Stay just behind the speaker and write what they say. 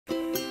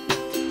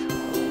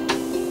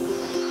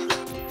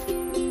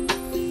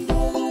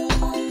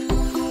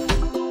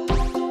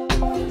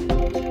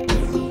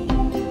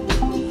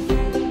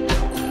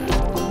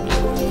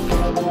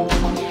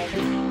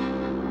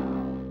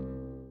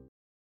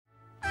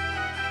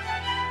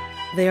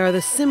They are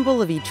the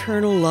symbol of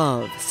eternal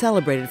love,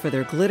 celebrated for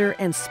their glitter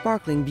and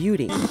sparkling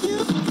beauty.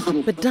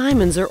 But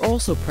diamonds are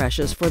also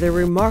precious for their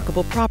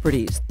remarkable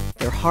properties,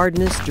 their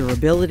hardness,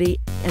 durability,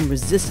 and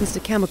resistance to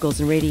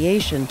chemicals and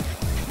radiation,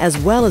 as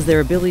well as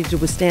their ability to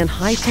withstand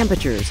high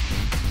temperatures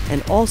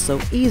and also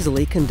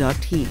easily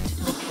conduct heat.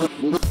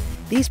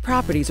 These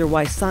properties are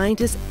why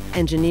scientists,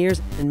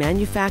 engineers, and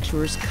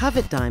manufacturers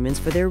covet diamonds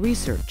for their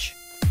research.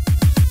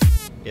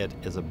 It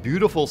is a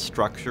beautiful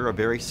structure, a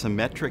very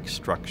symmetric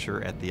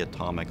structure at the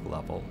atomic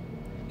level.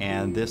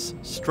 And this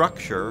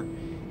structure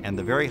and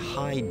the very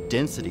high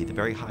density, the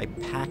very high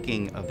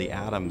packing of the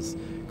atoms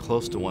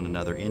close to one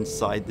another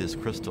inside this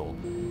crystal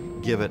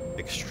give it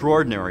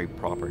extraordinary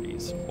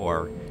properties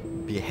or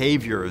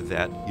behavior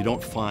that you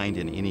don't find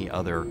in any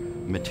other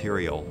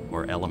material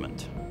or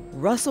element.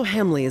 Russell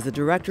Henley is the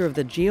director of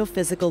the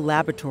Geophysical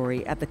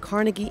Laboratory at the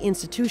Carnegie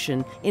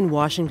Institution in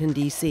Washington,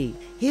 D.C.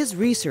 His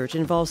research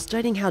involves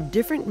studying how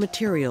different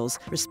materials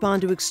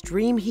respond to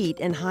extreme heat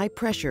and high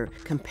pressure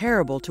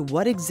comparable to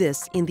what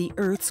exists in the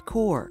Earth's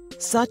core.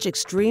 Such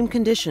extreme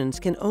conditions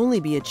can only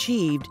be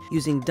achieved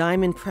using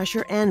diamond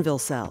pressure anvil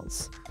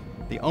cells.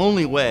 The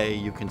only way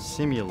you can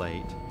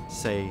simulate,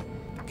 say,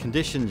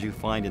 conditions you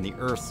find in the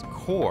Earth's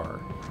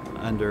core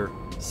under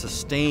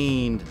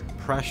sustained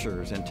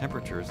pressures and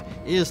temperatures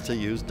is to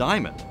use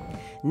diamond.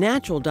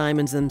 Natural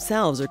diamonds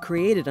themselves are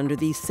created under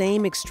these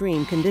same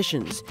extreme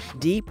conditions,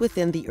 deep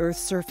within the Earth's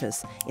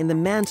surface, in the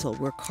mantle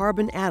where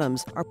carbon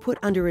atoms are put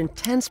under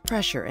intense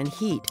pressure and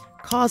heat,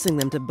 causing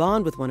them to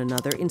bond with one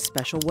another in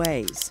special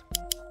ways.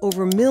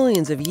 Over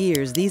millions of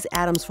years, these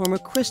atoms form a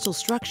crystal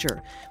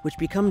structure, which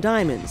become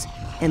diamonds,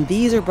 and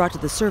these are brought to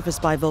the surface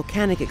by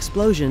volcanic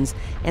explosions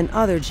and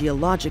other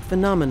geologic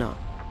phenomena.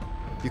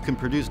 You can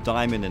produce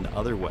diamond in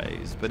other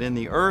ways, but in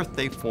the Earth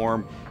they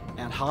form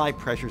at high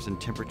pressures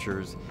and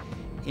temperatures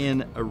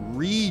in a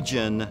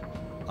region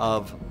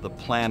of the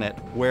planet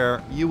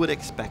where you would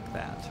expect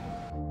that.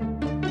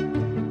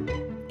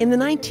 In the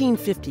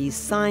 1950s,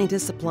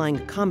 scientists applying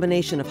a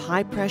combination of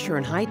high pressure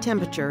and high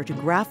temperature to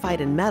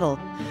graphite and metal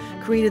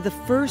created the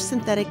first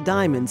synthetic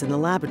diamonds in the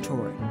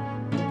laboratory.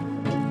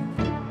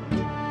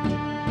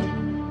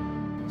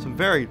 Some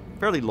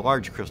fairly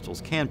large crystals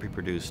can be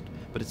produced,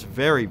 but it's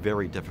very,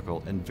 very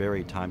difficult and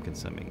very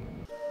time-consuming.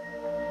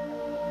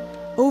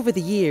 Over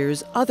the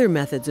years, other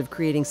methods of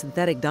creating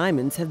synthetic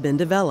diamonds have been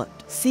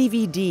developed.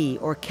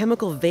 CVD, or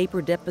chemical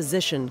vapor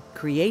deposition,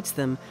 creates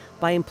them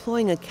by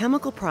employing a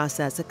chemical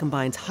process that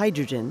combines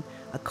hydrogen,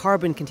 a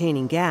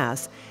carbon-containing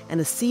gas, and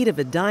a seed of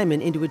a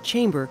diamond into a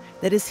chamber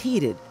that is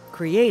heated,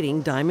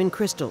 creating diamond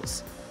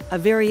crystals. A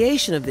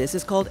variation of this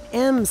is called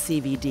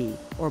MCVD,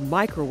 or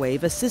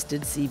microwave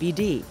assisted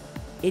CVD.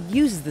 It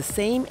uses the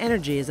same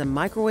energy as a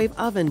microwave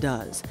oven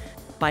does,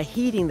 by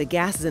heating the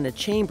gases in a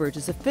chamber to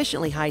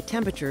sufficiently high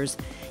temperatures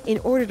in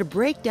order to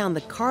break down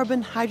the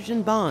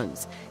carbon-hydrogen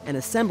bonds and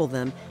assemble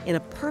them in a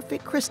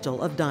perfect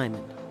crystal of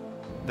diamond.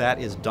 That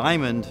is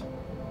diamond,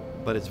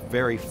 but it's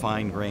very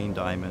fine-grained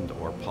diamond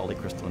or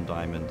polycrystalline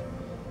diamond,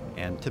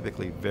 and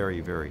typically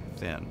very, very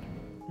thin.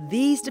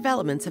 These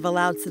developments have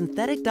allowed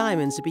synthetic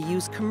diamonds to be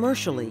used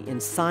commercially in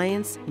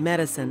science,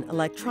 medicine,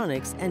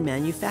 electronics, and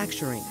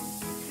manufacturing.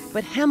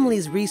 But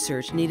Henley's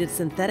research needed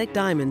synthetic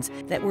diamonds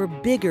that were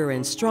bigger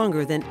and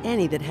stronger than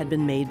any that had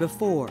been made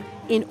before.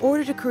 In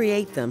order to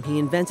create them, he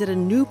invented a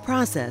new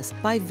process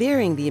by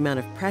varying the amount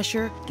of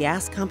pressure,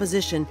 gas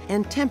composition,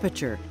 and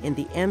temperature in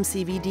the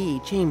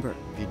MCVD chamber.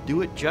 If you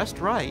do it just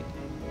right,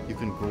 you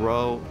can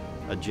grow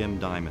a gem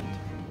diamond.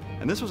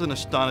 And this was an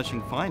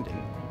astonishing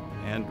finding,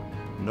 and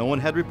no one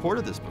had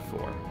reported this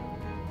before.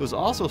 It was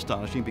also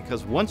astonishing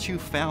because once you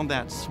found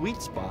that sweet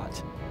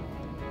spot,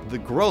 the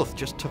growth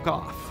just took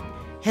off.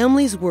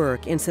 Henley's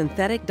work in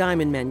synthetic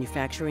diamond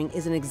manufacturing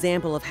is an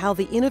example of how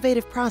the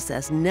innovative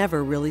process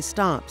never really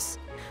stops.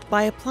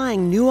 By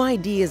applying new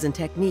ideas and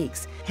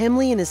techniques,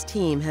 Henley and his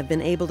team have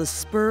been able to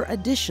spur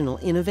additional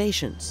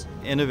innovations.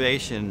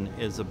 Innovation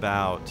is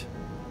about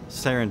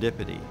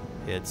serendipity.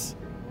 It's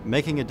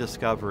making a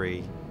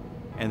discovery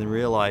and then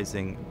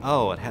realizing,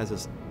 oh, it has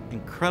this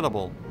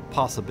incredible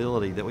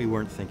possibility that we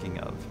weren't thinking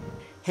of.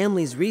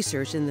 Henley's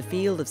research in the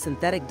field of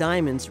synthetic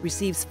diamonds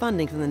receives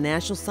funding from the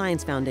National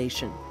Science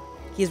Foundation.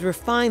 He has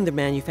refined the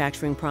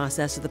manufacturing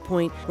process to the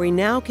point where he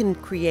now can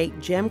create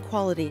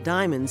gem-quality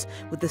diamonds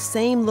with the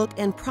same look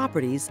and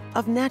properties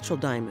of natural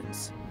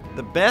diamonds.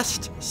 The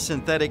best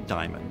synthetic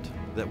diamond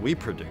that we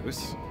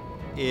produce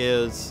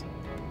is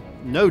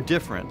no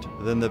different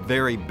than the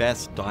very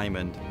best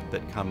diamond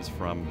that comes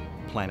from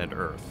planet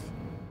Earth.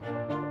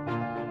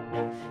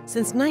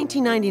 Since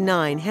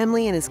 1999,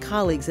 Henley and his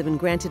colleagues have been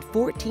granted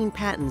 14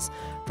 patents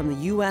from the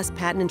U.S.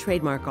 Patent and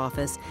Trademark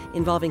Office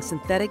involving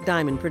synthetic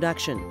diamond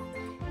production.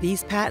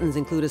 These patents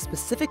include a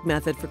specific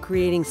method for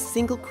creating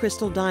single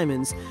crystal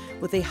diamonds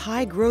with a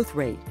high growth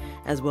rate,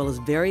 as well as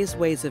various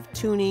ways of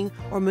tuning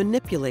or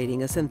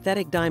manipulating a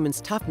synthetic diamond's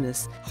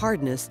toughness,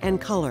 hardness,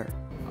 and color.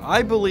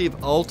 I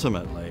believe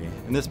ultimately,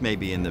 and this may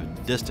be in the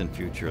distant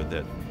future,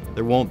 that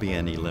there won't be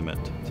any limit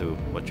to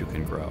what you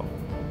can grow.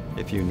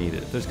 if you need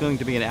it. If there's going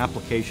to be an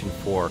application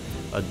for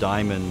a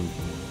diamond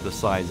the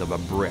size of a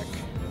brick,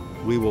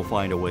 we will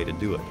find a way to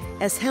do it.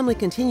 As Henley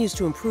continues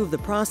to improve the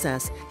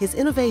process, his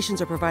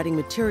innovations are providing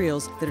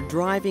materials that are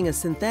driving a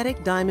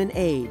synthetic diamond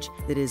age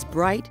that is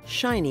bright,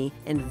 shiny,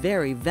 and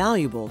very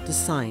valuable to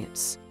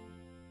science.